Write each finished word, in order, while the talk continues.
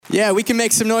Yeah, we can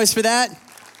make some noise for that.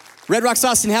 Red Rocks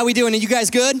Austin, how we doing? Are you guys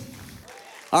good?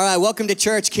 All right, welcome to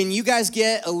church. Can you guys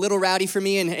get a little rowdy for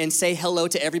me and say hello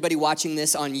to everybody watching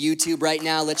this on YouTube right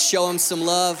now? Let's show them some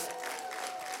love.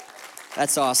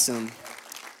 That's awesome.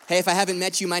 Hey, if I haven't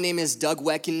met you, my name is Doug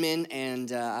Weckenman,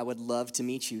 and I would love to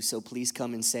meet you, so please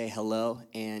come and say hello.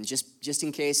 And just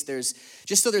in case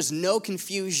just so there's no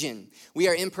confusion, we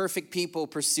are imperfect people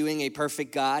pursuing a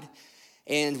perfect God.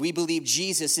 And we believe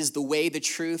Jesus is the way, the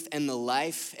truth, and the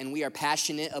life, and we are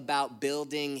passionate about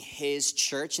building his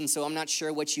church. And so I'm not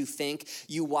sure what you think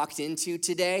you walked into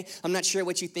today. I'm not sure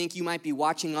what you think you might be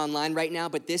watching online right now,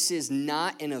 but this is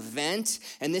not an event,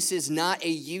 and this is not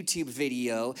a YouTube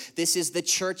video. This is the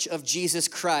Church of Jesus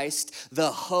Christ,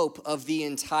 the hope of the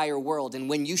entire world. And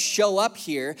when you show up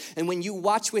here, and when you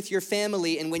watch with your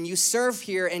family, and when you serve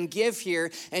here and give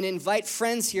here, and invite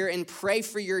friends here and pray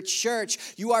for your church,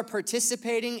 you are participating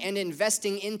and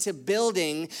investing into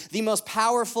building the most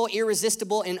powerful,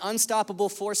 irresistible, and unstoppable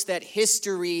force that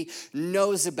history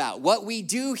knows about. What we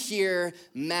do here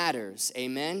matters,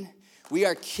 amen? We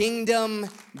are kingdom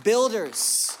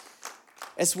builders.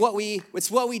 It's what we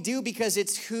do because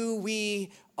it's who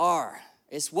we are.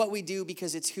 It's what we do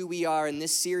because it's who we are, and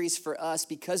this series for us,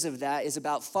 because of that, is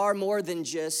about far more than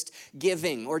just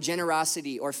giving or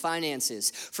generosity or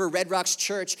finances. For Red Rocks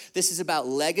Church, this is about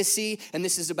legacy, and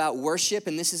this is about worship,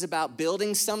 and this is about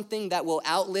building something that will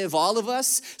outlive all of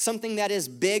us, something that is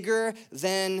bigger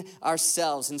than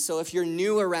ourselves. And so if you're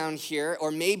new around here,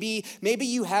 or maybe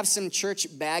you have some church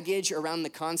baggage around the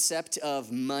concept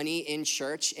of money in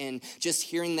church, and just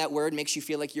hearing that word makes you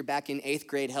feel like you're back in 8th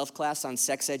grade health class on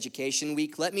sex education week,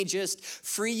 let me just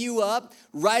free you up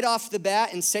right off the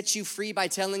bat and set you free by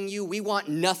telling you we want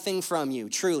nothing from you.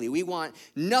 Truly, we want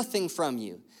nothing from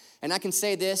you. And I can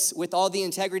say this with all the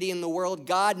integrity in the world,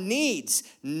 God needs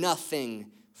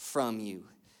nothing from you.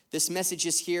 This message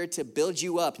is here to build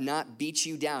you up, not beat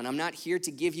you down. I'm not here to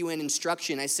give you an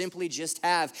instruction. I simply just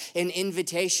have an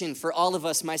invitation for all of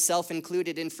us, myself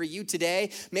included. And for you today,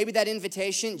 maybe that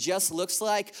invitation just looks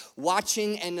like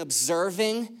watching and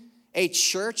observing a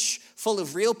church full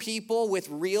of real people with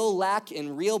real lack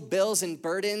and real bills and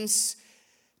burdens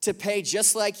to pay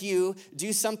just like you,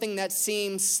 do something that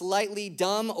seems slightly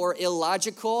dumb or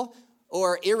illogical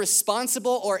or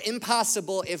irresponsible or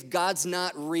impossible if God's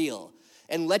not real.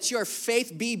 And let your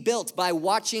faith be built by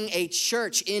watching a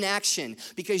church in action,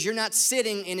 because you're not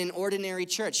sitting in an ordinary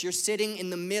church. You're sitting in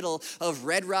the middle of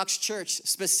Red Rocks Church,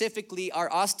 specifically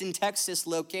our Austin, Texas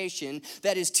location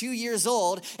that is 2 years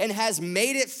old and has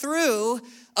made it through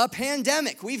a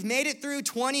pandemic. We've made it through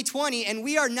 2020, and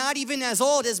we are not even as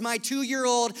old as my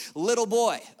 2-year-old little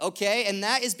boy, okay? And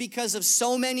that is because of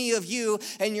so many of you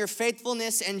and your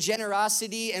faithfulness and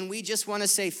generosity, and we just want to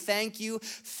say thank you,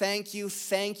 thank you,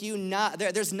 thank you.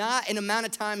 There's not an amount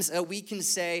of times that we can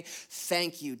say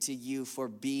thank you to you for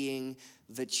being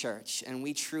the church. And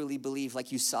we truly believe,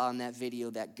 like you saw in that video,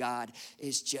 that God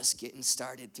is just getting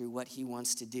started through what he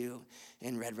wants to do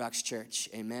in Red Rocks Church,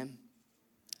 amen?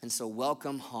 And so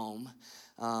welcome home.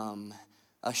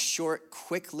 A short,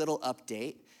 quick little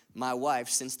update. My wife,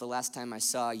 since the last time I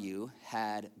saw you,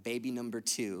 had baby number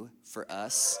 2 for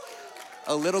us.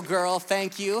 A little girl,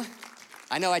 thank you.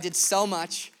 I know I did so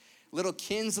much. Little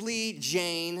Kinsley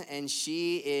Jane, and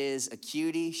she is a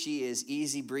cutie. She is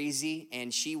easy breezy,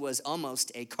 and she was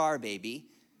almost a car baby.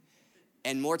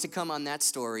 And more to come on that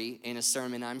story in a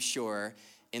sermon, I'm sure,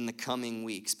 in the coming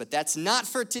weeks. But that's not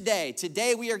for today.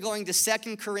 Today we are going to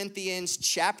 2 Corinthians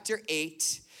chapter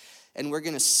 8, and we're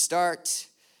going to start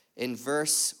in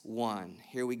verse 1.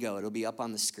 Here we go. It'll be up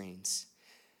on the screens.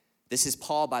 This is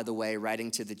Paul, by the way,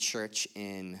 writing to the church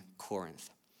in Corinth.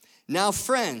 Now,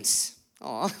 friends,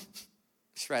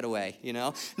 just right away, you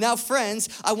know. Now, friends,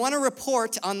 I want to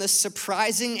report on the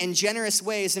surprising and generous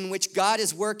ways in which God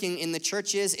is working in the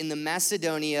churches in the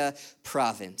Macedonia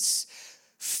province.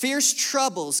 Fierce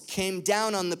troubles came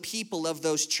down on the people of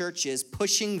those churches,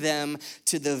 pushing them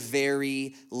to the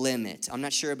very limit. I'm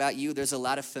not sure about you, there's a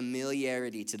lot of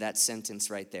familiarity to that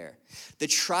sentence right there. The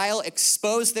trial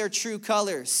exposed their true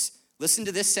colors. Listen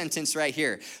to this sentence right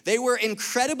here. They were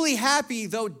incredibly happy,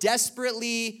 though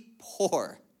desperately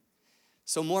poor.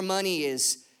 So more money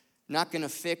is not going to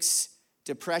fix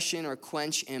depression or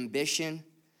quench ambition.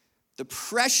 The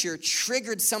pressure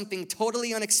triggered something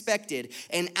totally unexpected,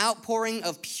 an outpouring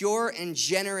of pure and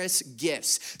generous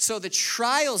gifts. So the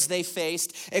trials they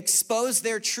faced exposed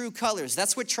their true colors.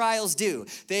 That's what trials do.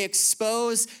 They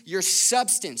expose your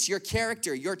substance, your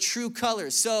character, your true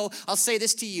colors. So I'll say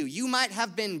this to you. You might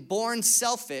have been born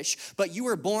selfish, but you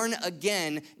were born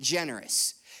again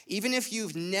generous. even if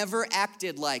you've never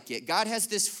acted like it. God has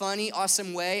this funny,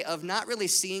 awesome way of not really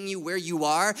seeing you where you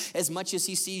are as much as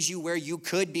he sees you where you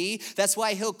could be. That's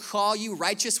why he'll call you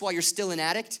righteous while you're still an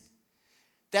addict.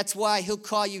 That's why he'll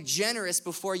call you generous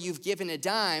before you've given a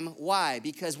dime. Why?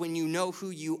 Because when you know who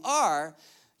you are,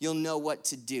 you'll know what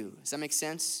to do. Does that make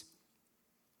sense?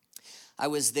 I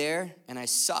was there and I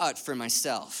saw it for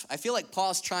myself. I feel like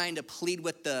Paul's trying to plead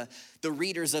with the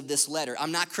readers of this letter.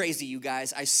 I'm not crazy, you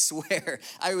guys. I swear.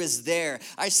 I was there.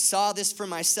 I saw this for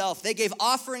myself. They gave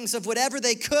offerings of whatever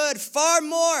they could, far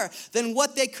more than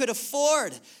what they could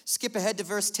afford. Skip ahead to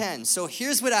verse 10. So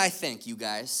here's what I think, you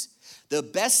guys. The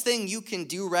best thing you can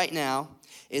do right now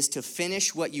is to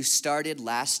finish what you started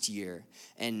last year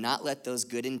and not let those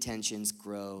good intentions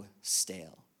grow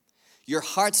stale. Your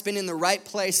heart's been in the right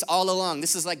place all along.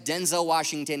 This is like Denzel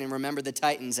Washington and Remember the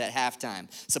Titans at halftime.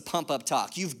 It's a pump-up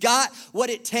talk. You've got what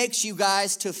it takes, you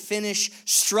guys, to finish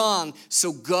strong.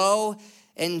 So go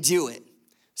and do it.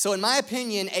 So in my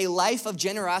opinion, a life of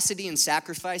generosity and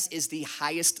sacrifice is the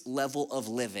highest level of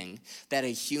living that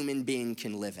a human being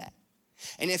can live at.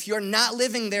 And if you're not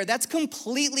living there, that's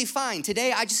completely fine.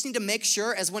 Today, I just need to make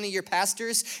sure, as one of your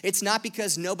pastors, it's not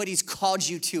because nobody's called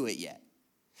you to it yet.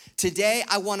 Today,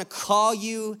 I want to call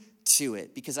you to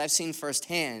it because I've seen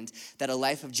firsthand that a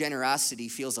life of generosity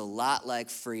feels a lot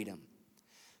like freedom.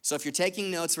 So if you're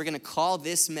taking notes, we're going to call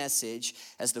this message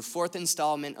as the fourth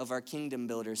installment of our Kingdom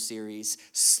Builder series,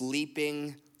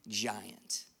 Sleeping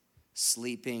Giant.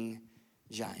 Sleeping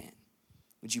Giant.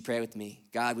 Would you pray with me?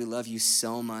 God, we love you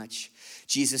so much.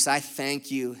 Jesus, I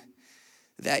thank you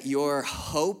that your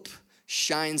hope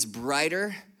shines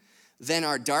brighter than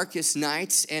our darkest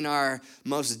nights and our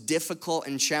most difficult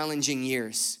and challenging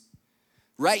years.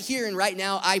 Right here and right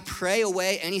now, I pray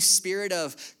away any spirit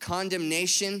of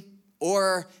condemnation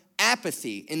or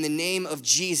apathy in the name of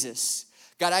Jesus.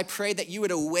 God, I pray that you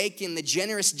would awaken the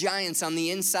generous giants on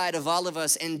the inside of all of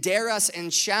us and dare us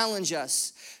and challenge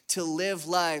us to live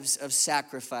lives of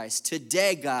sacrifice.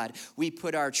 Today, God, we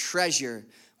put our treasure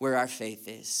where our faith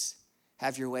is.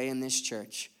 Have your way in this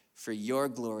church. For your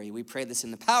glory. We pray this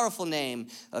in the powerful name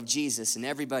of Jesus. And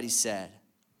everybody said,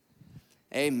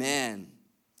 amen.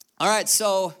 All right,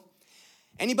 so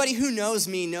anybody who knows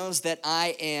me knows that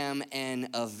I am an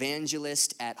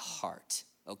evangelist at heart,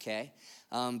 okay?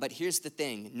 But here's the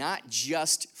thing, not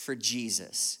just for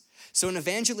Jesus. So an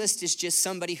evangelist is just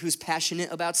somebody who's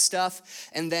passionate about stuff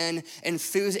and then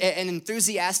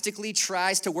enthusiastically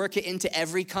tries to work it into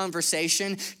every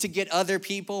conversation to get other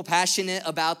people passionate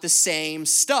about the same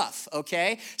stuff,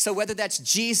 okay? So whether that's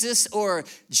Jesus or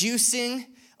juicing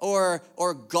or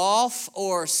golf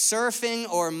or surfing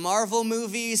or Marvel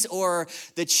movies or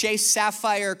the Chase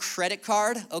Sapphire credit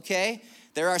card, okay?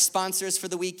 They're our sponsors for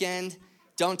the weekend.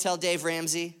 Don't tell Dave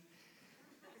Ramsey.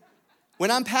 When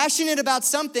I'm passionate about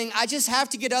something, I just have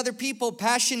to get other people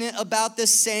passionate about the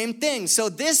same thing. So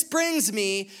this brings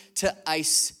me to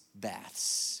ice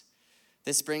baths.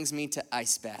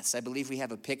 I believe we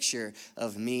have a picture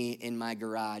of me in my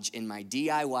garage in my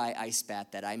DIY ice bath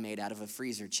that I made out of a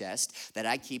freezer chest that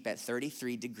I keep at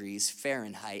 33 degrees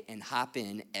Fahrenheit and hop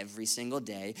in every single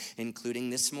day, including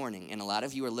this morning. And a lot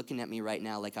of you are looking at me right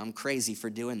now like I'm crazy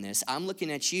for doing this. I'm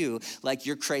looking at you like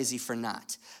you're crazy for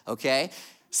not, okay?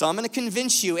 So I'm going to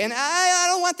convince you, and I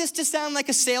don't want this to sound like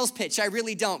a sales pitch. I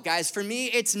really don't, guys. For me,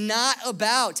 it's not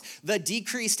about the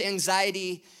decreased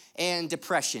anxiety and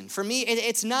depression. For me,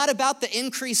 it's not about the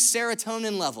increased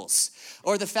serotonin levels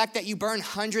or the fact that you burn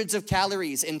hundreds of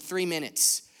calories in 3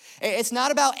 minutes. It's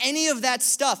not about any of that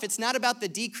stuff. It's not about the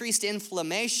decreased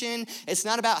inflammation. It's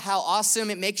not about how awesome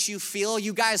it makes you feel.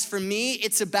 You guys, for me,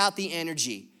 it's about the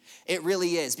energy. It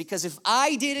really is, because if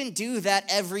I didn't do that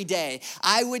every day,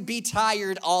 I would be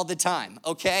tired all the time,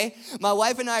 okay? My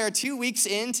wife and I are 2 weeks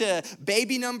into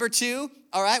baby number 2,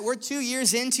 all right? We're 2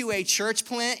 years into a church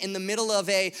plant in the middle of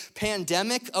a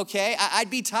pandemic, okay? I'd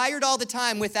be tired all the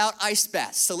time without ice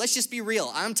baths. So let's just be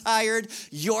real. I'm tired.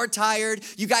 You're tired.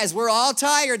 You guys, we're all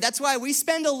tired. That's why we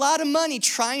spend a lot of money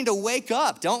trying to wake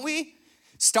up, don't we?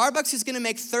 Starbucks is going to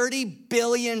make $30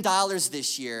 billion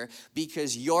this year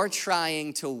because you're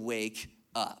trying to wake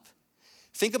up.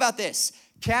 Think about this.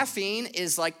 Caffeine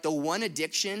is like the one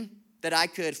addiction that I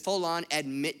could full on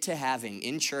admit to having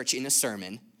in church in a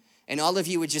sermon, and all of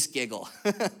you would just giggle.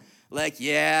 Like,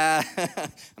 yeah,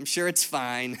 I'm sure it's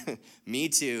fine. Me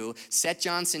too. Seth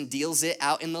Johnson deals it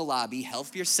out in the lobby.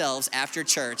 Help yourselves after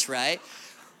church, right?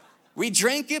 We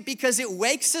drink it because it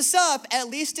wakes us up at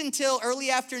least until early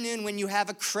afternoon when you have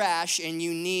a crash and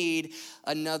you need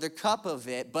another cup of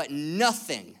it. But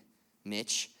nothing,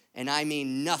 Mitch, and I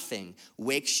mean nothing,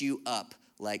 wakes you up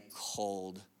like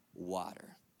cold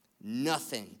water.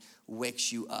 nothing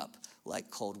wakes you up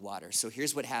like cold water. So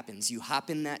here's what happens. You hop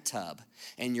in that tub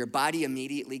and your body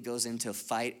immediately goes into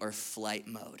fight or flight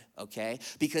mode, okay?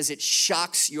 Because it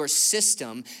shocks your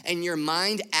system and your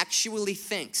mind actually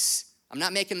thinks, I'm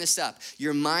not making this up,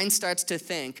 your mind starts to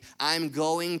think, I'm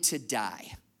going to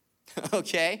die.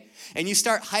 Okay? And you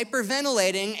start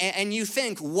hyperventilating and you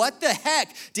think, what the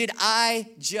heck did I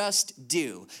just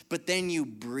do? But then you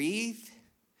breathe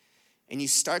and you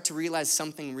start to realize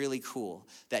something really cool,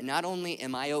 that not only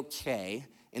am I okay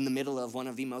in the middle of one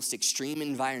of the most extreme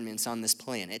environments on this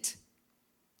planet,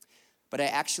 but I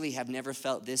actually have never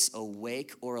felt this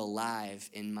awake or alive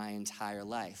in my entire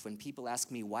life. When people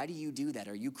ask me, why do you do that?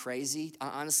 Are you crazy?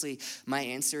 Honestly, my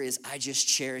answer is I just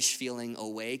cherish feeling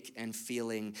awake and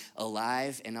feeling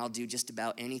alive, and I'll do just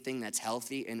about anything that's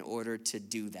healthy in order to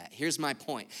do that. Here's my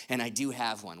point, and I do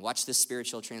have one. Watch this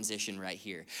spiritual transition right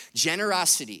here.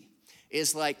 Generosity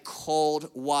is like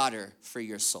cold water for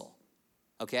your soul,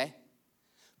 okay?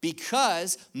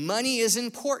 Because money is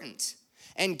important.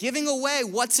 And giving away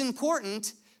what's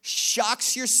important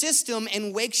shocks your system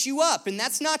and wakes you up. And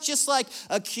that's not just like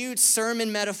a cute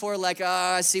sermon metaphor like,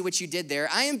 I see what you did there.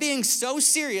 I am being so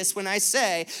serious when I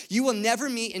say you will never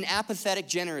meet an apathetic,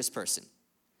 generous person.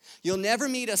 You'll never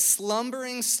meet a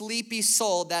slumbering, sleepy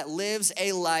soul that lives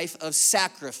a life of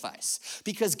sacrifice.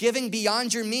 Because giving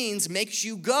beyond your means makes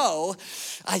you go,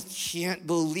 I can't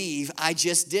believe I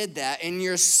just did that. And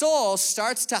your soul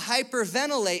starts to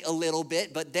hyperventilate a little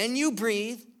bit, but then you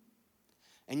breathe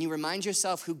and you remind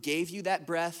yourself who gave you that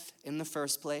breath in the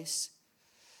first place,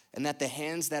 and that the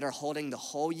hands that are holding the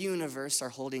whole universe are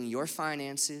holding your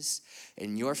finances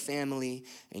and your family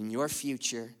and your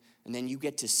future. And then you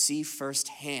get to see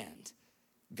firsthand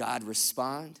God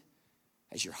respond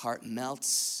as your heart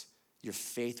melts, your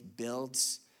faith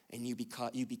builds, and you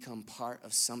become part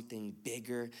of something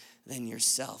bigger than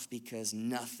yourself, because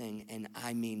nothing, and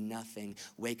I mean nothing,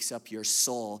 wakes up your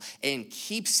soul and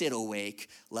keeps it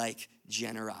awake like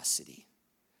generosity.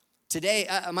 Today,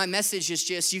 my message is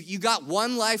just, you got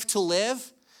one life to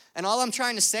live, and all I'm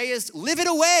trying to say is live it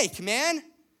awake, man.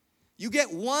 You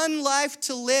get one life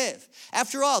to live.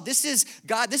 After all, this is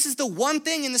the one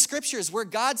thing in the scriptures where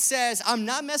God says, I'm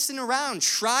not messing around.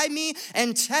 Try me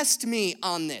and test me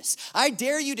on this. I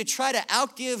dare you to try to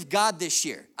outgive God this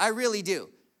year. I really do.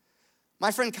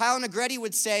 My friend Kyle Negretti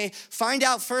would say, find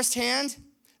out firsthand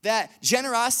that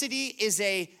generosity is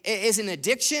an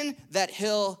addiction that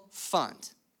he'll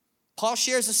fund. Paul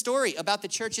shares a story about the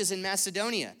churches in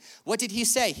Macedonia. What did he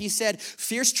say? He said,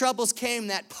 fierce troubles came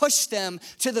that pushed them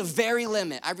to the very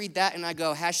limit. I read that and I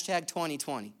go, hashtag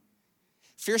 2020.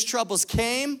 Fierce troubles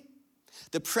came.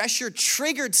 The pressure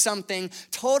triggered something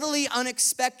totally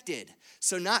unexpected.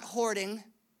 So not hoarding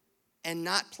and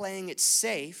not playing it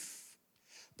safe,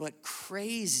 but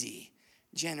crazy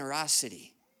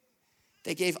generosity.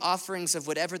 They gave offerings of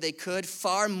whatever they could,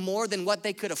 far more than what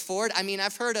they could afford. I mean,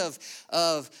 I've heard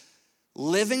of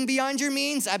living beyond your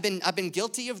means. I've been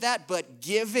guilty of that, but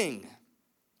giving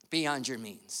beyond your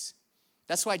means.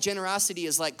 That's why generosity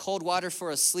is like cold water for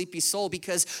a sleepy soul,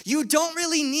 because you don't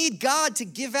really need God to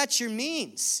give at your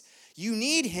means. You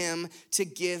need him to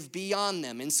give beyond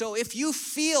them. And so if you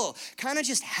feel kind of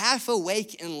just half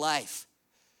awake in life,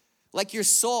 like your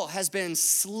soul has been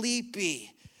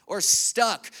sleepy or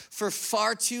stuck for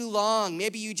far too long.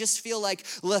 Maybe you just feel like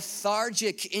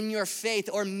lethargic in your faith,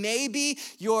 or maybe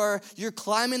you're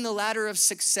climbing the ladder of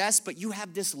success, but you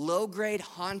have this low-grade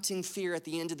haunting fear at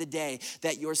the end of the day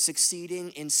that you're succeeding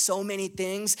in so many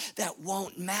things that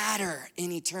won't matter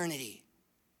in eternity.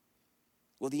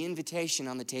 Well, the invitation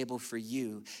on the table for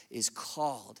you is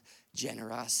called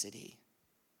generosity.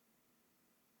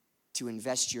 To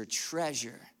invest your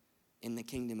treasure in the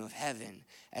kingdom of heaven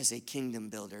as a kingdom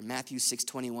builder. Matthew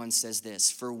 6:21 says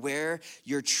this, for where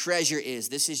your treasure is,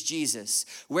 this is Jesus,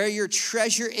 where your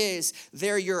treasure is,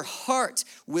 there your heart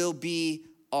will be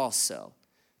also.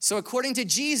 So according to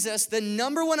Jesus, the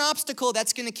number one obstacle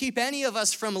that's gonna keep any of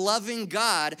us from loving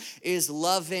God is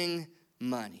loving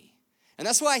money. And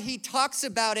that's why he talks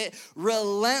about it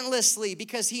relentlessly,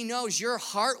 because he knows your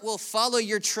heart will follow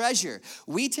your treasure.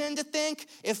 We tend to think,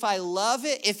 if I love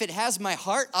it, if it has my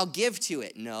heart, I'll give to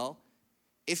it. No,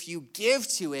 if you give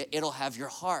to it, it'll have your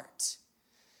heart.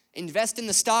 Invest in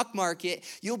the stock market,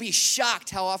 you'll be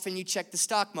shocked how often you check the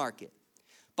stock market.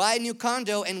 Buy a new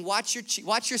condo and watch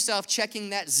yourself checking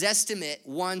that Zestimate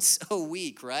once a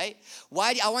week, right?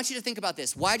 I want you to think about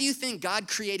this. Why do you think God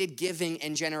created giving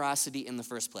and generosity in the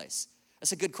first place?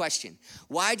 That's a good question.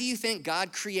 Why do you think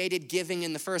God created giving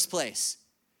in the first place?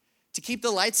 To keep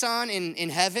the lights on in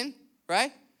heaven,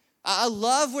 right? I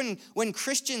love when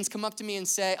Christians come up to me and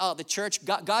say, oh, the church,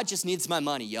 God just needs my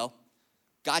money, yo.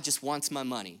 God just wants my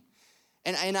money.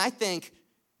 And I think,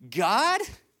 God,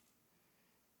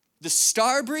 the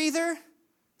star breather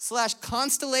 /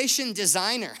 constellation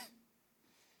designer,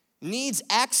 needs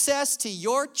access to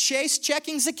your Chase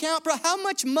checkings account? Bro, how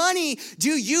much money do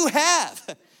you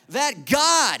have that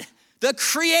God, the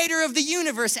creator of the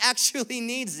universe, actually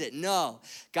needs it? No,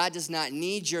 God does not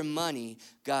need your money.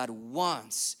 God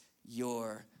wants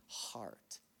your heart.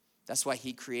 That's why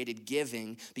he created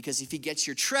giving, because if he gets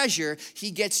your treasure, he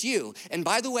gets you. And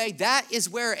by the way, that is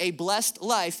where a blessed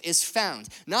life is found.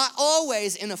 Not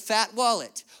always in a fat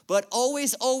wallet, but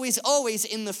always, always, always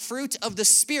in the fruit of the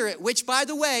Spirit, which, by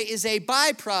the way, is a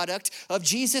byproduct of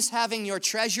Jesus having your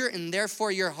treasure and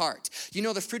therefore your heart. You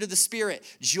know the fruit of the Spirit: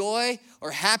 joy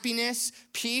or happiness,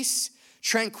 peace,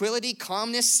 tranquility,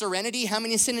 calmness, serenity. How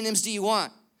many synonyms do you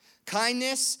want?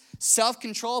 Kindness,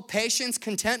 self-control, patience,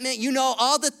 contentment. You know,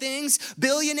 all the things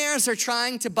billionaires are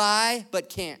trying to buy but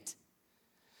can't.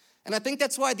 And I think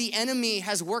that's why the enemy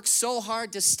has worked so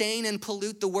hard to stain and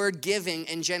pollute the word giving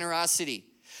and generosity.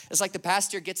 It's like the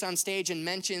pastor gets on stage and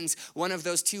mentions one of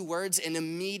those two words, and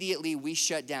immediately we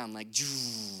shut down like,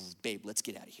 babe, let's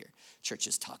get out of here. Church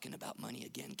is talking about money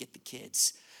again. Get the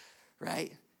kids,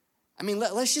 right? I mean,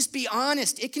 let's just be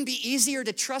honest. It can be easier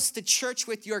to trust the church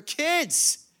with your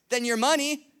kids than your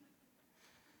money.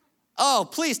 Oh,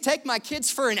 please take my kids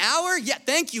for an hour? Yeah,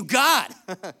 thank you, God.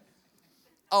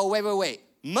 Oh, wait.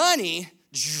 Money.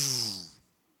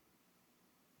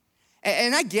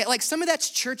 And I get, like, some of that's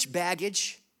church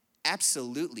baggage.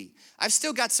 Absolutely. I've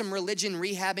still got some religion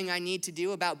rehabbing I need to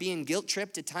do about being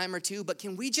guilt-tripped a time or two, but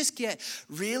can we just get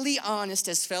really honest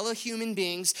as fellow human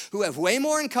beings who have way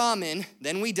more in common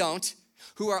than we don't,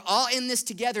 who are all in this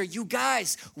together? You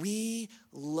guys, we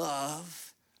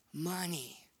love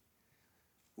money.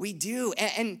 We do.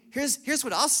 And here's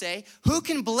what I'll say. Who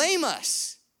can blame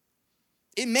us?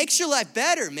 It makes your life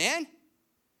better, man.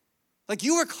 Like,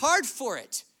 you work hard for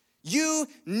it. You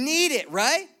need it,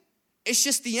 right? It's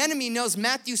just the enemy knows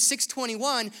Matthew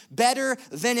 6:21 better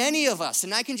than any of us.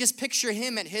 And I can just picture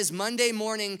him at his Monday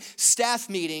morning staff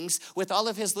meetings with all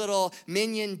of his little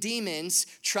minion demons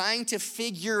trying to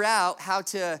figure out how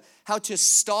to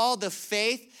stall the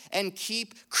faith and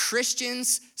keep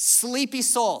Christians sleepy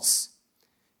souls.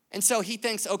 And so he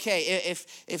thinks, okay,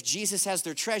 if Jesus has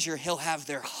their treasure, he'll have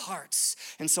their hearts.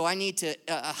 And so I need to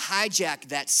hijack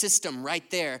that system right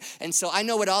there. And so I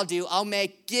know what I'll do. I'll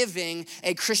make giving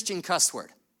a Christian cuss word.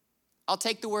 I'll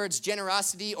take the words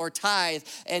generosity or tithe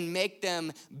and make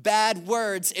them bad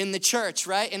words in the church,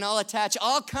 right? And I'll attach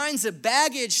all kinds of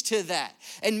baggage to that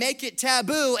and make it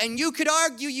taboo. And you could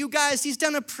argue, you guys, he's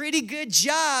done a pretty good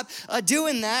job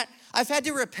doing that. I've had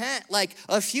to repent like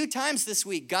a few times this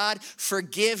week. God,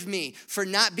 forgive me for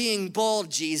not being bold,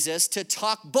 Jesus, to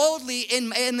talk boldly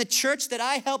in the church that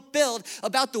I helped build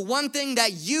about the one thing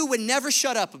that you would never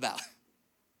shut up about.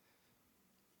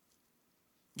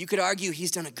 You could argue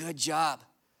he's done a good job.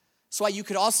 That's why you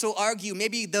could also argue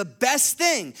maybe the best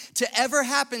thing to ever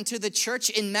happen to the church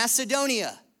in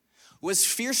Macedonia was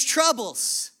fierce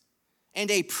troubles and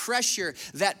a pressure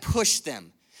that pushed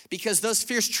them. Because those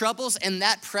fierce troubles and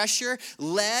that pressure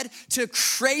led to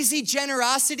crazy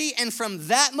generosity. And from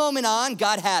that moment on,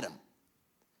 God had them.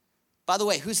 By the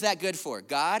way, who's that good for?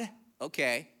 God?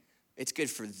 Okay, it's good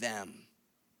for them.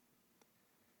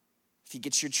 If he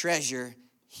gets your treasure,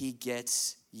 he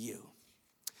gets you.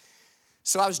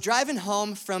 So I was driving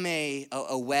home from a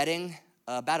wedding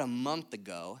about a month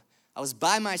ago. I was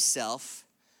by myself.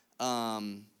 My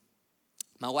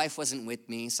wife wasn't with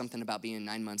me, something about being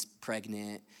 9 months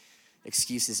pregnant.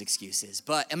 Excuses.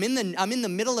 But I'm in the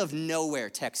middle of nowhere,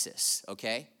 Texas,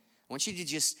 okay? I want you to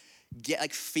just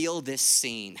feel this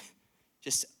scene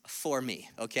just for me,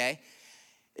 okay?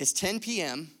 It's 10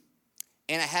 p.m.,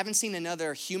 and I haven't seen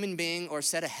another human being or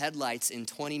set of headlights in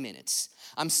 20 minutes.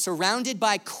 I'm surrounded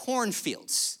by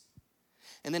cornfields.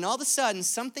 And then all of a sudden,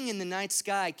 something in the night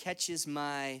sky catches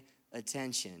my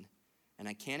attention, and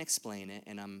I can't explain it,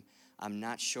 and I'm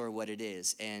not sure what it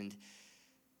is. And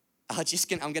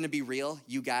I'm gonna be real,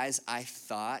 you guys, I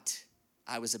thought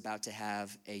I was about to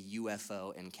have a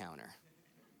UFO encounter,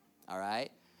 all right?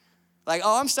 Like,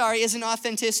 oh, I'm sorry, isn't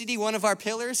authenticity one of our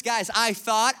pillars? Guys, I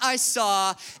thought I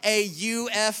saw a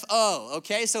UFO,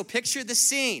 okay? So picture the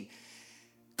scene.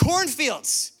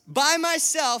 cornfields by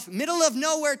myself, middle of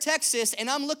nowhere, Texas, and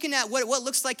I'm looking at what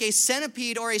looks like a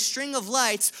centipede or a string of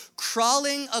lights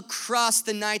crawling across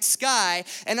the night sky,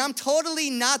 and I'm totally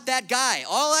not that guy.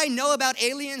 All I know about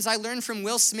aliens I learned from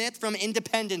Will Smith from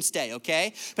Independence Day,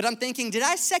 okay? But I'm thinking, did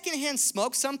I secondhand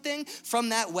smoke something from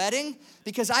that wedding?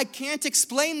 Because I can't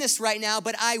explain this right now,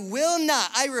 but I will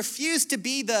not. I refuse to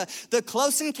be the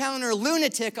close encounter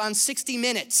lunatic on 60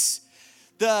 Minutes.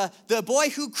 The boy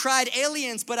who cried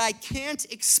aliens, but I can't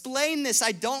explain this.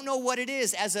 I don't know what it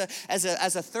is. As a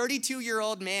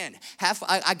 32-year-old man,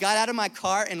 I got out of my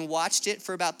car and watched it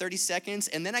for about 30 seconds,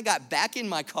 and then I got back in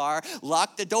my car,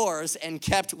 locked the doors, and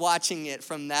kept watching it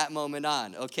from that moment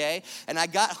on, okay? And I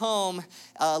got home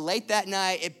late that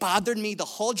night. It bothered me the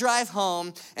whole drive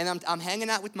home, and I'm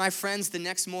hanging out with my friends the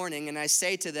next morning, and I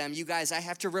say to them, you guys, I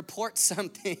have to report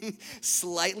something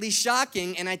slightly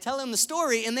shocking, and I tell them the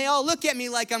story, and they all look at me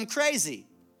like I'm crazy.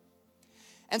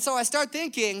 And so I start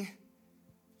thinking,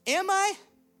 am I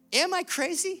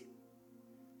crazy?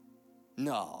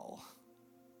 No,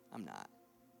 I'm not.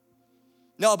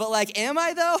 No, but like, am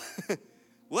I though?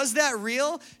 Was that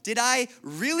real? Did I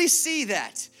really see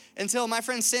that? Until my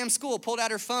friend Sam School pulled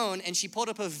out her phone and she pulled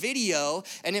up a video,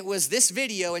 and it was this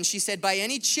video, and she said, by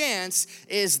any chance,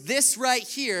 is this right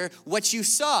here what you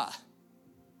saw?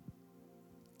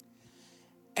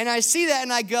 And I see that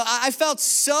and I go, I felt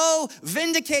so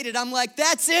vindicated. I'm like,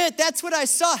 that's it. That's what I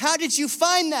saw. How did you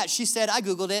find that? She said, I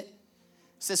Googled it.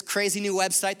 It's this crazy new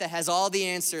website that has all the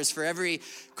answers for every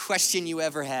question you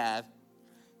ever have.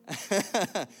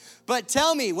 But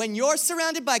tell me, when you're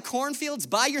surrounded by cornfields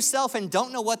by yourself and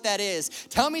don't know what that is,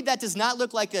 tell me that does not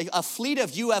look like a fleet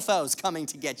of UFOs coming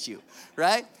to get you,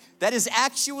 right? That is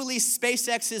actually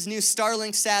SpaceX's new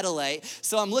Starlink satellite.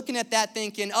 So I'm looking at that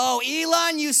thinking, oh,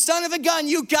 Elon, you son of a gun,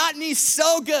 you got me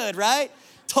so good, right?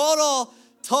 Total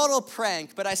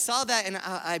prank. But I saw that and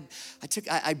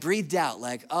I breathed out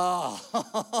like,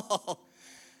 oh,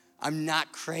 I'm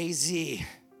not crazy.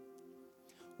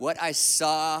 What I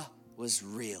saw was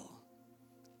real.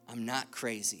 I'm not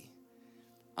crazy.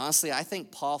 Honestly, I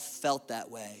think Paul felt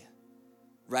that way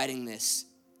writing this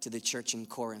to the church in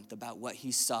Corinth about what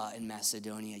he saw in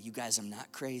Macedonia. You guys, I'm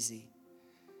not crazy.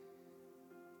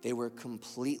 They were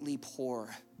completely poor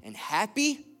and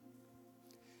happy.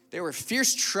 There were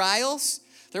fierce trials.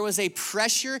 There was a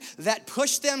pressure that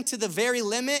pushed them to the very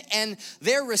limit, and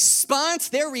their response,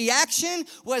 their reaction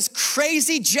was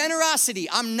crazy generosity.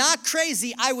 I'm not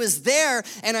crazy. I was there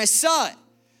and I saw it.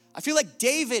 I feel like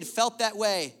David felt that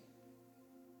way.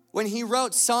 When he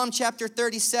wrote Psalm chapter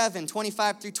 37,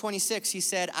 25 through 26, he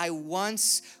said, I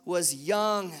once was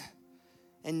young,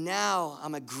 and now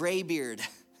I'm a graybeard.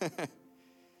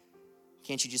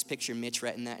 Can't you just picture Mitch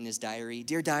writing that in his diary?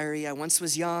 Dear diary, I once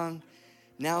was young,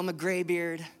 now I'm a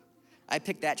graybeard. I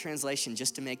picked that translation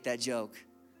just to make that joke.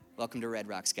 Welcome to Red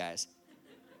Rocks, guys.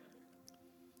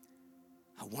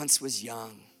 I once was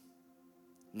young,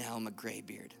 now I'm a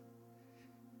graybeard.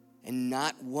 And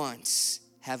not once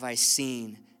have I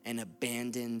seen an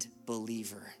abandoned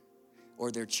believer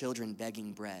or their children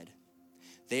begging bread.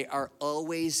 They are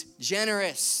always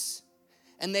generous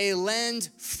and they lend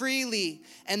freely,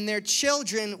 and their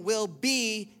children will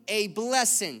be a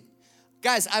blessing.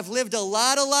 Guys, I've lived a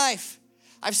lot of life.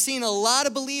 I've seen a lot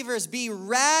of believers be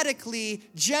radically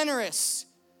generous.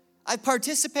 I've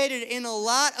participated in a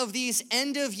lot of these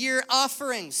end-of-year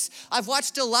offerings. I've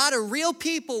watched a lot of real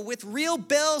people with real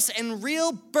bills and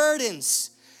real burdens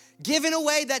give in a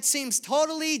way that seems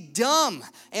totally dumb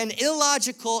and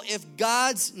illogical if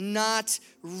God's not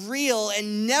real.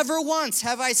 And never once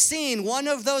have I seen one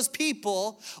of those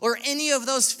people or any of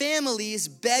those families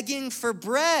begging for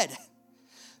bread.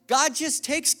 God just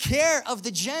takes care of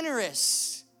the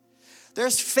generous.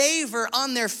 There's favor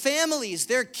on their families.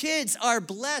 Their kids are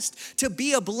blessed to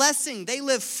be a blessing. They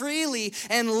live freely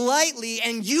and lightly,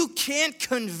 and you can't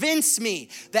convince me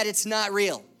that it's not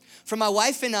real. For my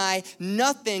wife and I,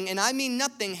 nothing, and I mean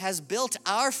nothing, has built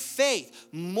our faith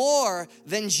more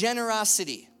than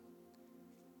generosity.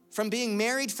 From being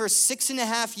married for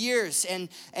 6.5 years and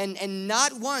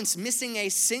not once missing a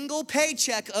single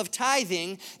paycheck of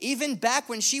tithing, even back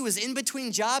when she was in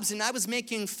between jobs and I was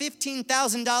making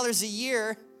 $15,000 a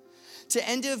year, to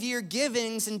end of year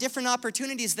givings and different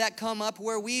opportunities that come up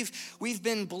where we've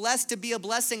been blessed to be a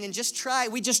blessing and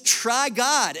we just try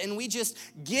God and we just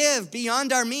give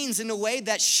beyond our means in a way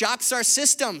that shocks our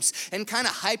systems and kind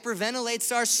of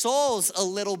hyperventilates our souls a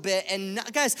little bit. And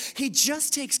guys, he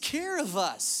just takes care of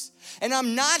us. And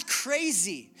I'm not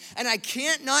crazy and I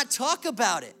can't not talk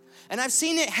about it. And I've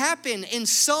seen it happen in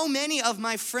so many of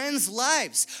my friends'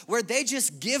 lives where they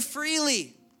just give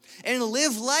freely. and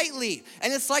live lightly.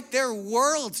 And it's like their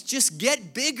worlds just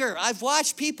get bigger. I've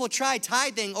watched people try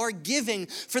tithing or giving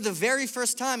for the very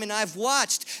first time, and I've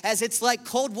watched as it's like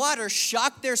cold water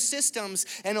shock their systems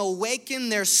and awaken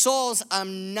their souls.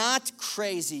 I'm not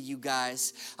crazy, you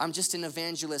guys. I'm just an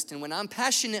evangelist. And when I'm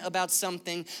passionate about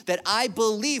something that I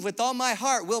believe with all my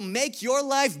heart will make your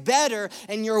life better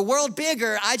and your world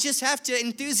bigger, I just have to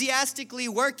enthusiastically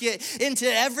work it into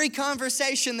every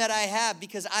conversation that I have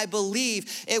because I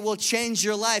believe it will change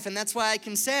your life. And that's why I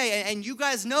can say, and you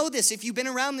guys know this if you've been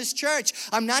around this church,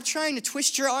 I'm not trying to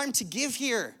twist your arm to give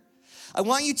here. I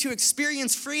want you to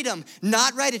experience freedom,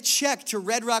 not write a check to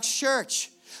Red Rocks Church.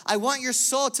 I want your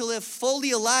soul to live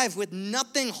fully alive with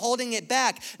nothing holding it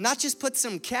back, not just put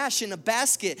some cash in a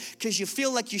basket because you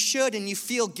feel like you should and you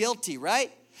feel guilty,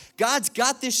 right? God's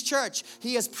got this church.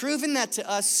 He has proven that to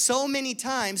us so many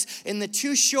times in the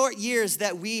 2 short years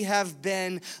that we have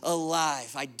been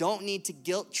alive. I don't need to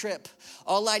guilt trip.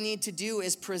 All I need to do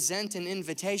is present an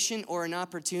invitation or an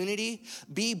opportunity,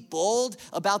 be bold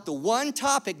about the one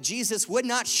topic Jesus would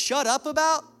not shut up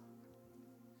about,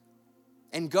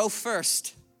 and go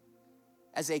first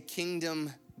as a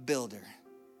kingdom builder.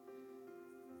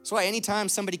 That's why anytime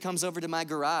somebody comes over to my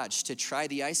garage to try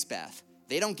the ice bath,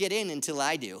 they don't get in until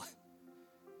I do.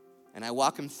 And I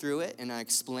walk them through it, and I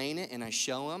explain it, and I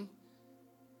show them.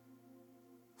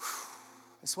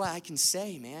 That's why I can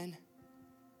say, man,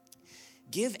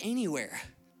 give anywhere.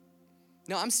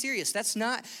 No, I'm serious. It's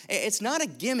not a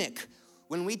gimmick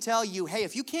when we tell you, hey,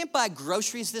 if you can't buy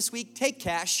groceries this week, take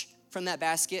cash from that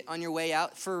basket on your way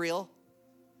out, for real.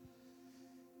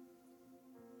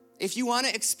 If you want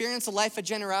to experience a life of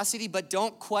generosity but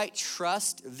don't quite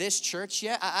trust this church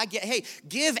yet, I get, hey,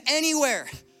 give anywhere.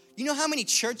 You know how many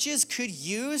churches could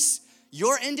use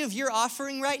your end of year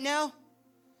offering right now?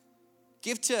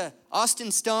 Give to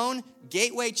Austin Stone,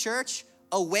 Gateway Church,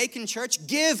 Awaken Church.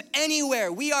 Give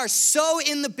anywhere. We are so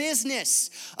in the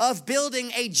business of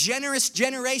building a generous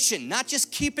generation, not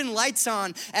just keeping lights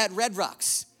on at Red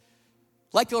Rocks.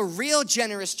 Like a real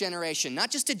generous generation,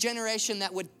 not just a generation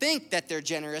that would think that they're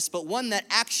generous, but one that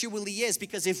actually is.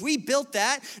 Because if we built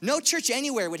that, no church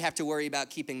anywhere would have to worry about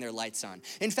keeping their lights on.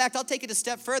 In fact, I'll take it a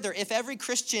step further. If every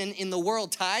Christian in the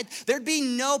world tithed, there'd be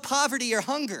no poverty or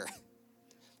hunger.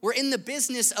 We're in the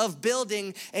business of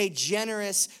building a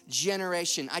generous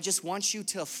generation. I just want you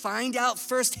to find out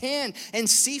firsthand and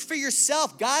see for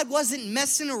yourself. God wasn't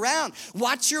messing around.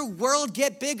 Watch your world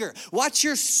get bigger. Watch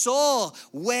your soul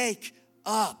wake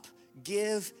up.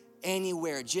 Give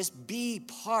anywhere. Just be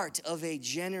part of a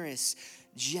generous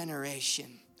generation.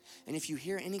 And if you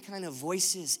hear any kind of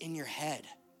voices in your head,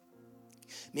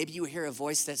 maybe you hear a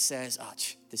voice that says, oh,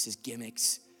 this is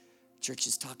gimmicks. Church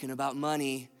is talking about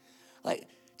money. Like,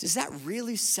 does that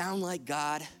really sound like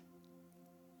God?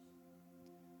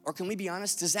 Or can we be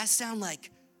honest, does that sound like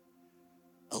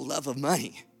a love of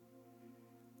money?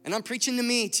 And I'm preaching to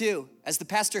me too, as the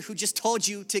pastor who just told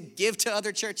you to give to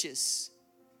other churches.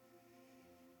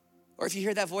 Or if you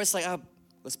hear that voice like, oh,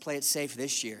 let's play it safe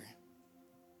this year,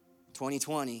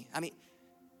 2020. I mean,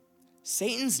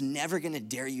 Satan's never gonna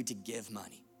dare you to give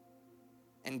money.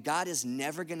 And God is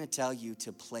never gonna tell you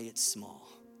to play it small.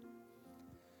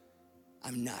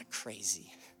 I'm not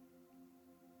crazy.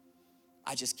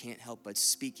 I just can't help but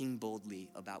speaking boldly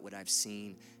about what I've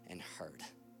seen and heard.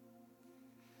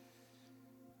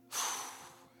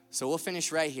 So we'll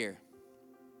finish right here.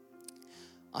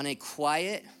 On a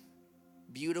quiet,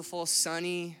 beautiful,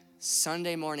 sunny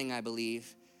Sunday morning, I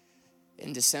believe,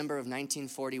 in December of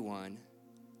 1941,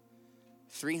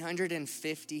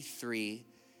 353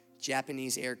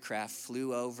 Japanese aircraft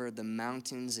flew over the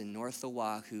mountains in North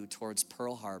Oahu towards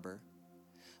Pearl Harbor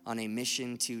on a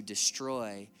mission to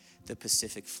destroy the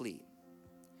Pacific Fleet.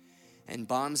 And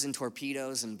bombs and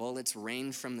torpedoes and bullets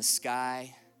rained from the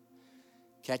sky,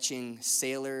 catching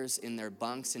sailors in their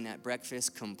bunks and at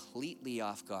breakfast completely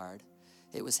off guard.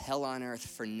 It was hell on earth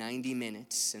for 90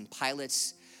 minutes, and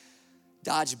pilots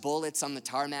dodged bullets on the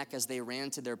tarmac as they ran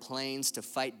to their planes to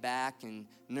fight back, and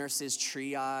nurses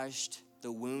triaged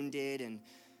the wounded, and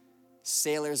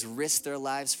sailors risked their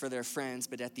lives for their friends.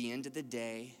 But at the end of the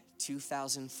day,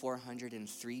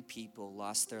 2,403 people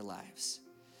lost their lives.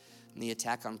 And the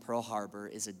attack on Pearl Harbor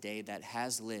is a day that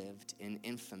has lived in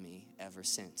infamy ever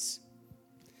since.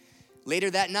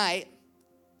 Later that night,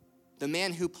 the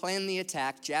man who planned the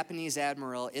attack, Japanese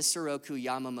Admiral Isoroku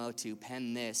Yamamoto,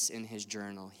 penned this in his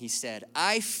journal. He said,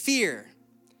 "I fear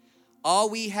all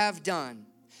we have done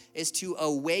is to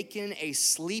awaken a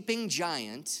sleeping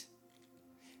giant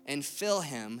and fill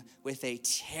him with a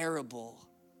terrible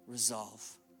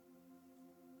resolve."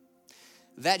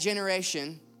 That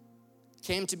generation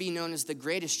came to be known as the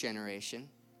Greatest Generation,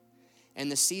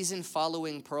 and the season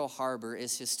following Pearl Harbor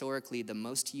is historically the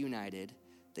most united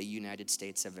the United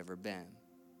States have ever been.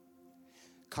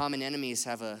 Common enemies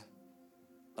have a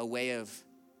way of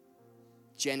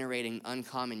generating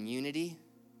uncommon unity.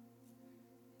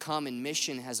 Common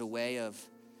mission has a way of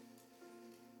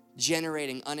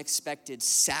generating unexpected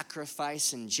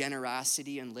sacrifice and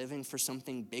generosity and living for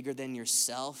something bigger than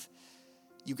yourself.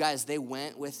 You guys, they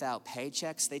went without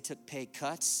paychecks. They took pay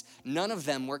cuts. None of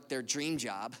them worked their dream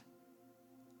job.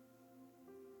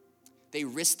 They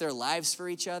risked their lives for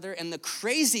each other. And the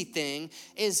crazy thing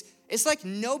is, it's like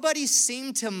nobody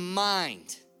seemed to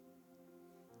mind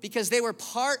because they were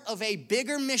part of a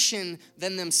bigger mission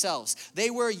than themselves. They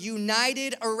were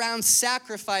united around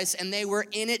sacrifice and they were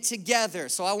in it together.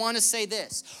 So I want to say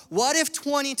this. What if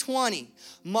 2020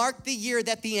 marked the year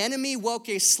that the enemy woke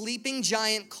a sleeping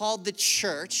giant called the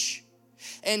church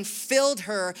and filled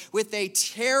her with a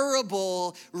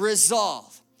terrible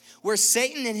resolve? Where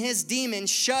Satan and his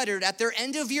demons shuddered at their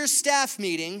end of year staff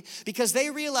meeting because they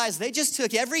realized they just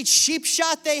took every cheap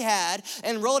shot they had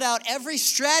and rolled out every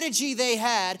strategy they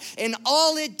had, and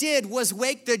all it did was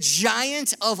wake the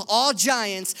giant of all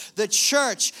giants, the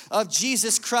church of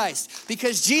Jesus Christ.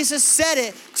 Because Jesus said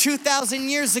it 2,000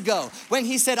 years ago when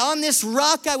he said, "On this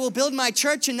rock I will build my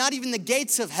church, and not even the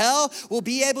gates of hell will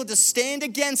be able to stand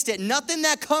against it. Nothing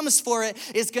that comes for it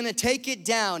is going to take it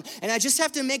down." And I just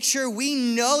have to make sure we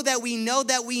know that we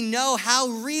know how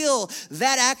real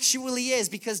that actually is.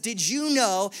 Because did you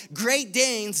know Great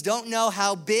Danes don't know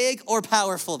how big or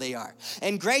powerful they are?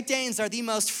 And Great Danes are the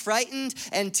most frightened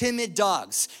and timid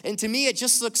dogs. And to me, it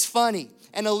just looks funny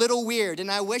and a little weird. And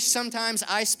I wish sometimes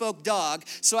I spoke dog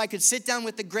so I could sit down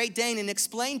with the Great Dane and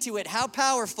explain to it how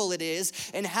powerful it is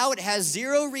and how it has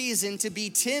zero reason to be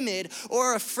timid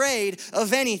or afraid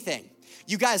of anything.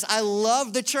 You guys, I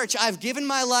love the church. I've given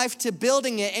my life to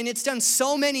building it, and it's done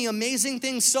so many amazing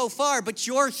things so far, but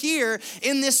you're here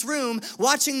in this room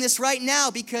watching this right now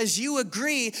because you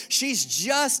agree she's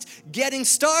just getting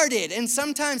started. And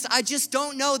sometimes I just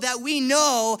don't know that we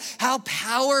know how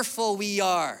powerful we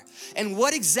are and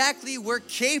what exactly we're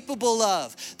capable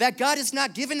of, that God has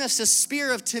not given us a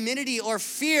spirit of timidity or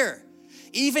fear.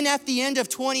 Even at the end of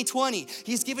 2020,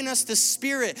 he's given us the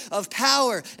spirit of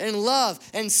power and love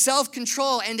and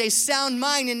self-control and a sound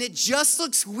mind. And it just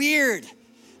looks weird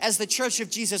as the church of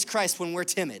Jesus Christ when we're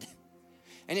timid.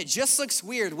 And it just looks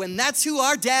weird when that's who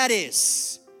our dad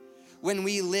is, when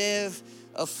we live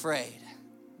afraid.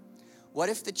 What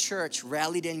if the church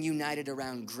rallied and united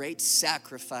around great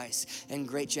sacrifice and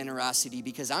great generosity?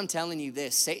 Because I'm telling you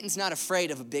this, Satan's not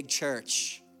afraid of a big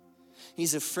church.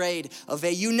 He's afraid of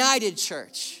a united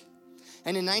church.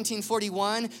 And in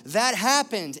 1941, that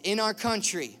happened in our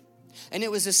country. And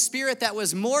it was a spirit that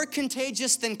was more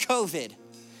contagious than COVID.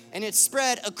 And it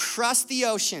spread across the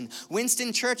ocean.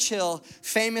 Winston Churchill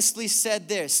famously said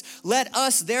this: "Let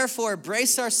us therefore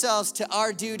brace ourselves to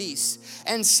our duties,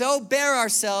 and so bear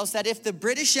ourselves that if the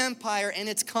British Empire and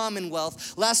its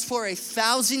Commonwealth last for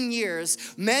 1,000 years,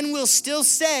 men will still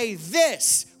say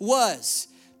this was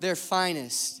their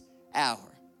finest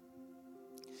hour."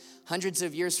 Hundreds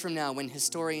of years from now, when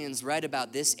historians write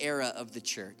about this era of the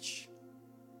church,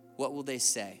 what will they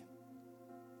say?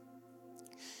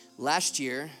 Last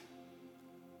year,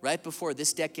 right before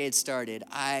this decade started,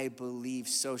 I believe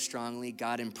so strongly,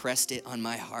 God impressed it on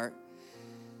my heart,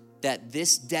 that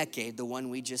this decade, the one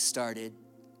we just started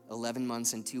 11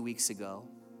 months and 2 weeks ago,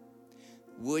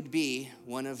 would be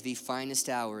one of the finest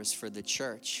hours for the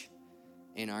church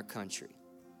in our country.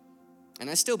 And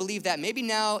I still believe that, maybe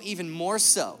now even more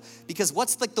so, because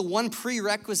what's like the one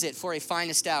prerequisite for a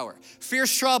finest hour?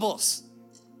 Fierce troubles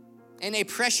and a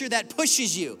pressure that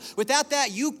pushes you. Without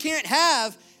that, you can't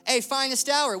have a finest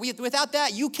hour. Without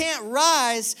that, you can't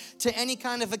rise to any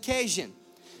kind of occasion.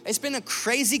 It's been a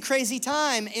crazy, crazy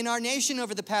time in our nation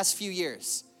over the past few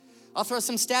years. I'll throw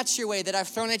some stats your way that I've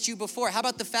thrown at you before. How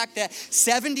about the fact that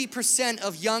 70%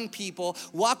 of young people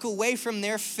walk away from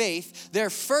their faith their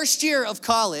first year of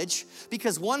college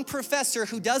because one professor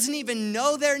who doesn't even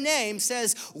know their name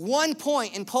says one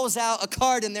point and pulls out a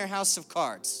card in their house of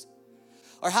cards?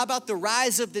 Or how about the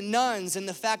rise of the nuns and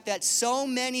the fact that so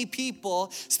many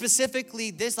people,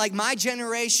 specifically this, like my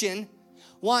generation,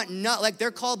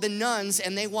 they're called the nuns,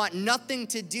 and they want nothing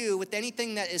to do with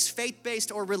anything that is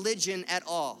faith-based or religion at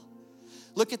all.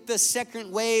 Look at the second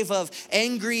wave of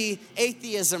angry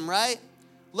atheism, right?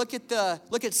 Look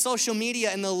at social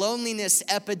media and the loneliness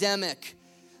epidemic.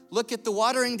 Look at the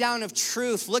watering down of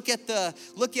truth. Look at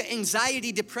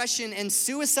anxiety, depression, and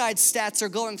suicide stats are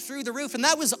going through the roof. And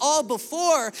that was all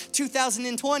before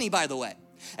 2020, by the way.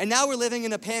 And now we're living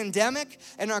in a pandemic,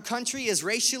 and our country is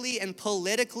racially and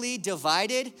politically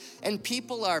divided, and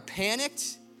people are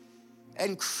panicked,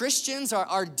 and Christians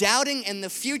are doubting, and the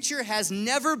future has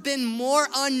never been more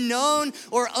unknown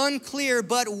or unclear.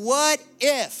 But what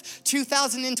if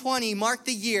 2020 marked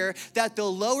the year that the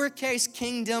lowercase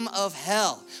kingdom of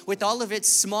hell, with all of its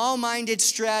small-minded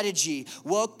strategy,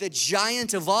 woke the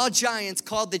giant of all giants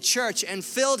called the church and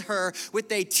filled her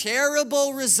with a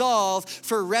terrible resolve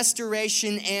for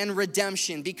restoration and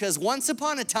redemption? Because once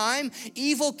upon a time,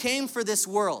 evil came for this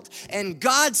world, and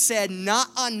God said, not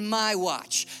on my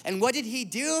watch. And what did he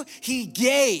do? He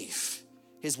gave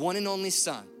his one and only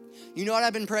son. You know what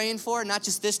I've been praying for? Not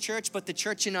just this church, but the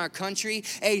church in our country.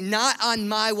 A not on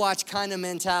my watch kind of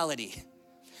mentality.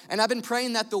 And I've been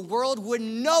praying that the world would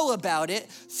know about it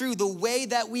through the way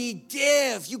that we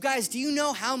give. You guys, do you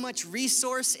know how much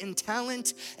resource and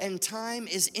talent and time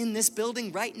is in this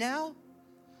building right now?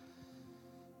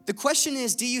 The question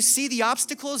is, do you see the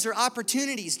obstacles or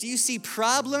opportunities? Do you see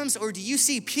problems, or do you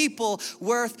see people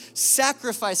worth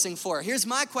sacrificing for? Here's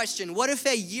my question. What if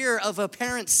a year of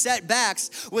apparent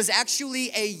setbacks was actually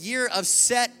a year of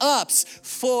set-ups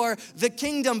for the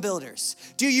kingdom builders?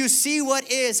 Do you see what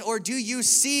is, or do you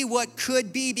see what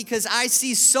could be? Because I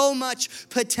see so much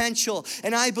potential,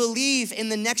 and I believe in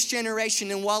the next generation.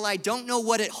 And while I don't know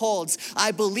what it holds,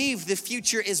 I believe the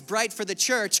future is bright for the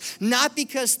church, not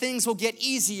because things will get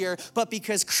easier, but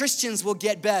because Christians will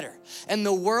get better. And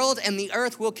the world and the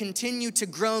earth will continue to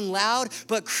groan loud,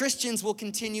 but Christians will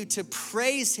continue to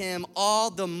praise him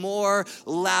all the more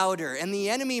louder. And the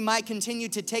enemy might continue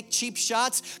to take cheap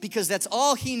shots because that's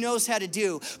all he knows how to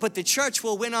do. But the church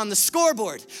will win on the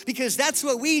scoreboard because that's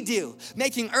what we do,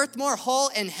 making earth more whole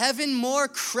and heaven more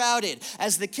crowded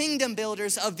as the kingdom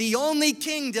builders of the only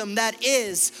kingdom that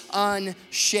is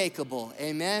unshakable.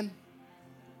 Amen.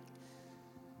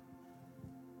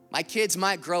 My kids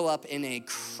might grow up in a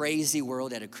crazy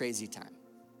world at a crazy time.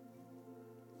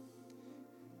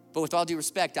 But with all due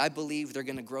respect, I believe they're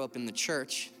gonna grow up in the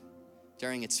church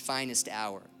during its finest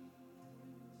hour.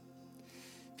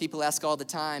 People ask all the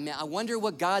time, man, I wonder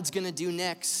what God's gonna do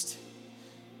next.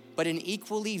 But an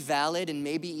equally valid and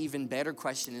maybe even better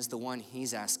question is the one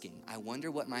he's asking. I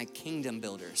wonder what my kingdom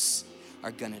builders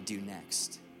are gonna do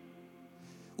next.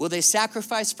 Will they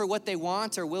sacrifice for what they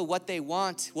want, or will what they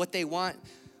want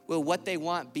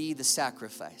be the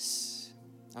sacrifice?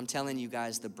 I'm telling you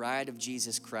guys, the bride of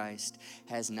Jesus Christ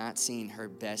has not seen her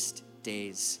best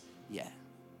days yet.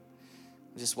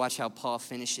 Just watch how Paul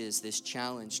finishes this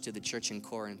challenge to the church in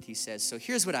Corinth. He says, so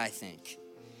here's what I think.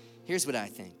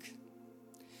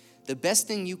 The best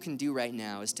thing you can do right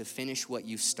now is to finish what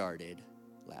you started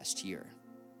last year.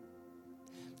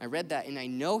 I read that, and I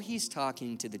know he's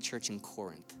talking to the church in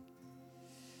Corinth.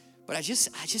 But I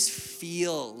just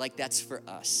feel like that's for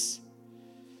us,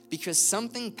 because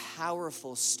something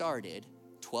powerful started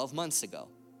 12 months ago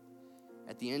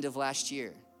at the end of last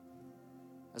year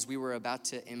as we were about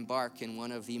to embark in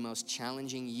one of the most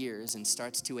challenging years and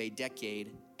starts to a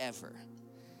decade ever.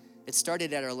 It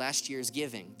started at our last year's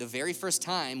giving, the very first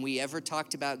time we ever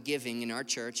talked about giving in our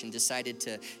church and decided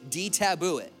to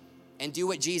de-taboo it and do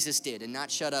what Jesus did and not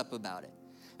shut up about it.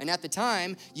 And at the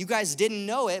time, you guys didn't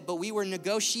know it, but we were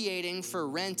negotiating for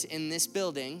rent in this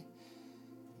building.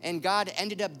 And God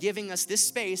ended up giving us this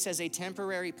space as a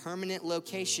temporary, permanent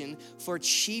location for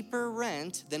cheaper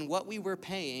rent than what we were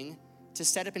paying to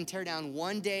set up and tear down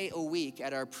one day a week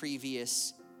at our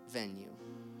previous venue.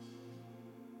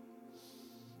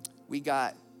 We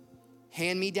got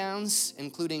hand-me-downs,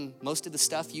 including most of the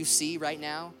stuff you see right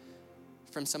now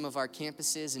from some of our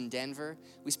campuses in Denver.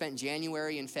 We spent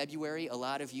January and February, a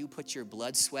lot of you put your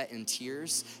blood, sweat, and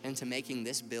tears into making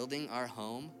this building our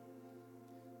home.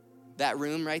 That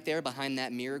room right there behind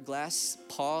that mirror glass,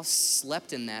 Paul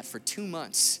slept in that for 2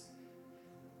 months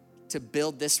to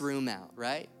build this room out,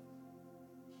 right?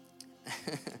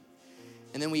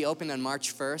 And then we opened on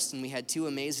March 1st, and we had 2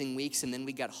 amazing weeks, and then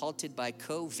we got halted by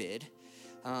COVID.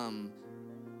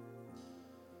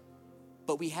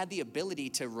 But we had the ability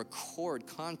to record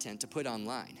content to put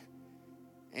online.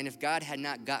 And if God had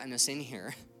not gotten us in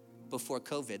here before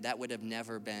COVID, that would have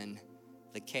never been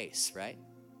the case, right?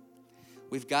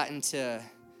 We've gotten to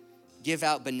give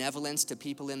out benevolence to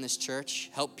people in this church,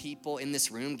 help people in this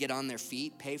room get on their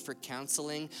feet, pay for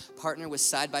counseling, partner with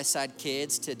side-by-side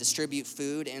kids to distribute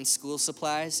food and school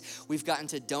supplies. We've gotten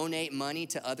to donate money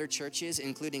to other churches,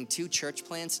 including 2 church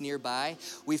plants nearby.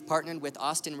 We've partnered with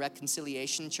Austin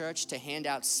Reconciliation Church to hand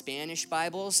out Spanish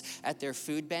Bibles at their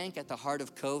food bank at the heart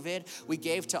of COVID. We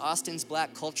gave to Austin's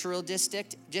Black Cultural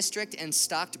District and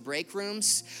stocked break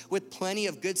rooms with plenty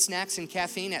of good snacks and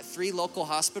caffeine at 3 local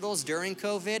hospitals during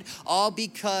COVID, all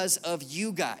because of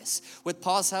you guys. With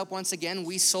Paul's help, once again,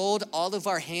 we sold all of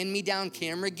our hand-me-down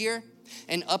camera gear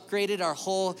and upgraded our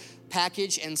whole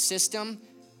package and system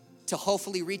to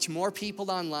hopefully reach more people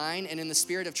online. And in the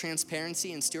spirit of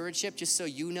transparency and stewardship, just so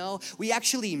you know, we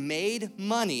actually made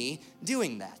money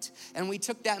doing that. And we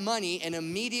took that money and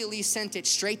immediately sent it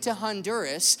straight to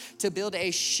Honduras to build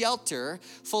a shelter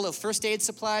full of first aid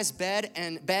supplies,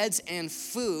 beds and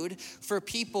food for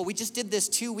people. We just did this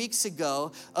 2 weeks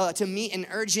ago to meet an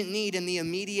urgent need in the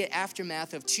immediate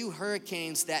aftermath of 2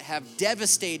 hurricanes that have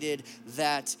devastated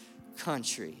that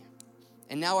country.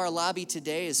 And now our lobby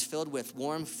today is filled with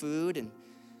warm food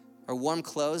or warm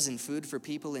clothes and food for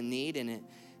people in need. And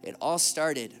it all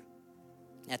started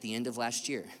at the end of last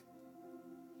year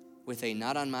with a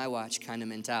not on my watch kind of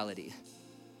mentality.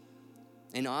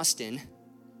 And Austin,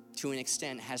 to an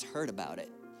extent, has heard about it,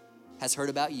 has heard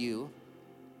about you,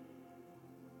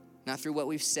 not through what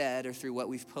we've said or through what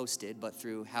we've posted, but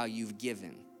through how you've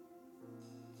given.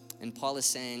 And Paul is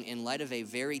saying, in light of a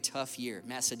very tough year,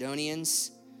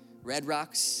 Macedonians, Red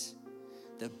Rocks,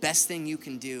 the best thing you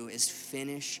can do is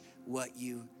finish what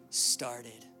you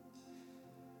started.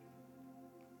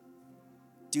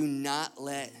 Do not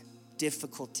let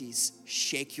difficulties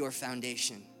shake your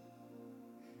foundation.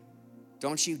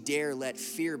 Don't you dare let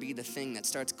fear be the thing that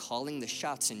starts calling the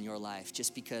shots in your life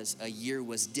just because a year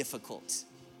was difficult.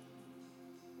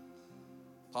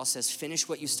 Paul says, finish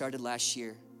what you started last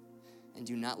year. And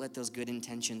do not let those good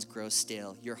intentions grow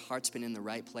stale. Your heart's been in the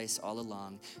right place all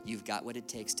along. You've got what it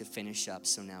takes to finish up,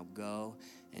 so now go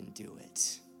and do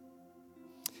it.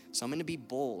 So I'm going to be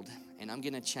bold, and I'm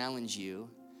going to challenge you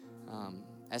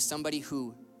as somebody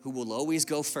who will always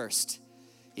go first.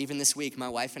 Even this week, my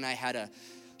wife and I had a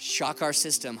shock our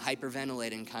system,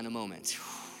 hyperventilating kind of moment.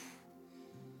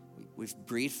 We've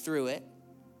breathed through it,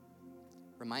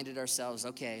 reminded ourselves,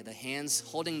 okay, the hands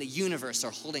holding the universe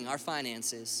are holding our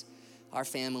finances, our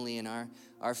family, and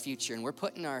our future. And we're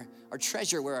putting our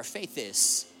treasure where our faith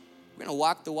is. We're gonna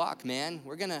walk the walk, man.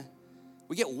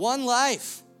 We get one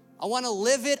life. I wanna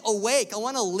live it awake. I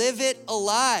wanna live it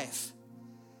alive.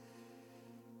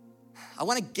 I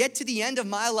wanna get to the end of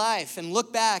my life and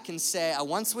look back and say, I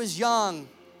once was young,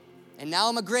 and now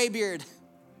I'm a graybeard.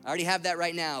 I already have that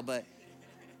right now, but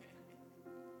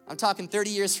I'm talking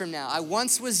 30 years from now. I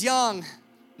once was young,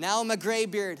 now I'm a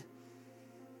graybeard.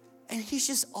 And he's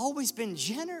just always been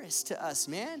generous to us,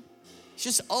 man. He's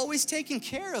just always taken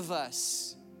care of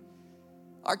us.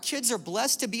 Our kids are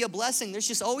blessed to be a blessing. There's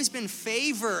just always been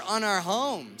favor on our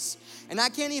homes. And I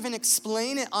can't even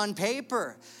explain it on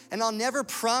paper. And I'll never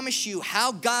promise you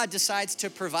how God decides to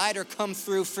provide or come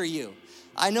through for you.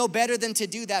 I know better than to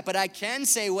do that, but I can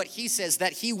say what he says,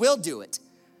 that he will do it.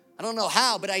 I don't know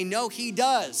how, but I know he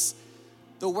does.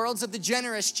 The worlds of the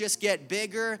generous just get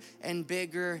bigger and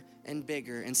bigger and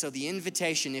bigger. And so the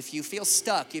invitation, if you feel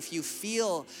stuck, if you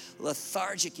feel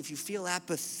lethargic, if you feel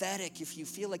apathetic, if you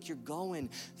feel like you're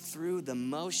going through the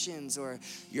motions or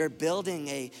you're building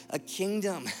a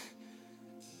kingdom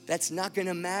that's not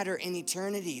gonna matter in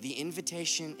eternity, the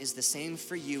invitation is the same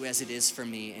for you as it is for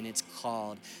me, and it's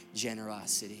called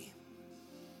generosity.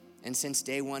 And since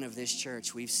day one of this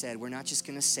church, we've said we're not just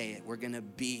gonna say it, we're gonna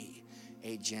be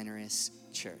a generous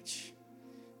church.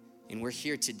 And we're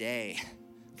here today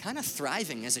kind of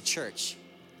thriving as a church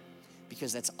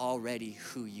because that's already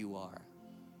who you are.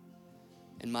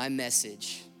 And my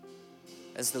message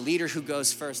as the leader who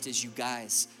goes first is, you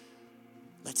guys,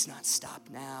 let's not stop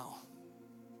now.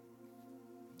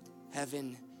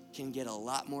 Heaven can get a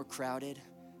lot more crowded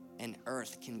and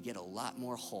earth can get a lot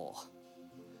more whole.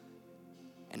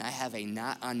 And I have a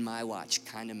not on my watch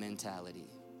kind of mentality.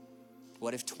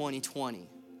 What if 2020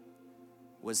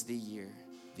 was the year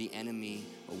the enemy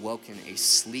awoken a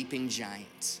sleeping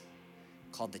giant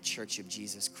called the Church of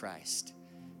Jesus Christ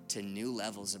to new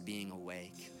levels of being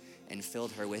awake and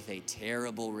filled her with a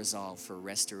terrible resolve for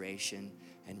restoration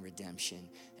and redemption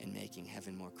and making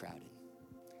heaven more crowded?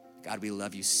 God, we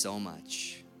love you so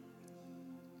much.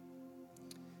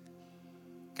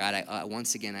 God,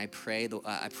 once again, I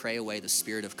pray away the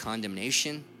spirit of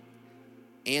condemnation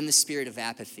and the spirit of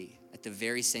apathy at the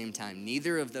very same time.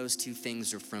 Neither of those two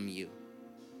things are from you.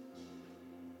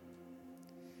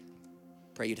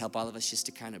 Pray you'd help all of us just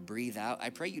to kind of breathe out.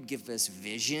 I pray you'd give us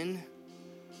vision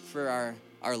for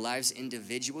our lives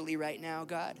individually right now,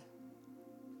 God.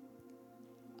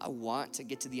 I want to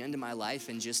get to the end of my life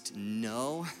and just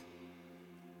know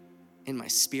in my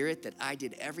spirit that I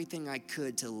did everything I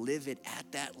could to live it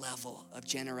at that level of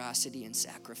generosity and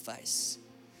sacrifice.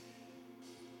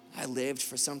 I lived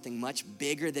for something much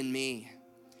bigger than me,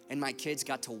 and my kids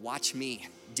got to watch me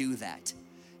do that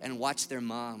and watch their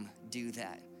mom do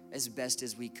that as best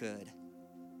as we could.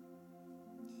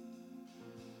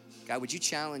 God, would you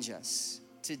challenge us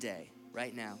today,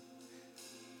 right now?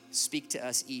 Speak to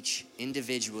us each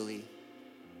individually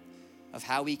of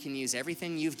how we can use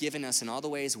everything you've given us and all the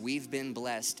ways we've been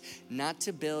blessed, not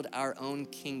to build our own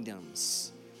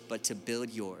kingdoms, but to build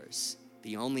yours,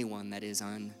 the only one that is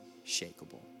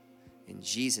unshakable. In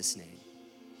Jesus' name,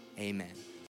 amen.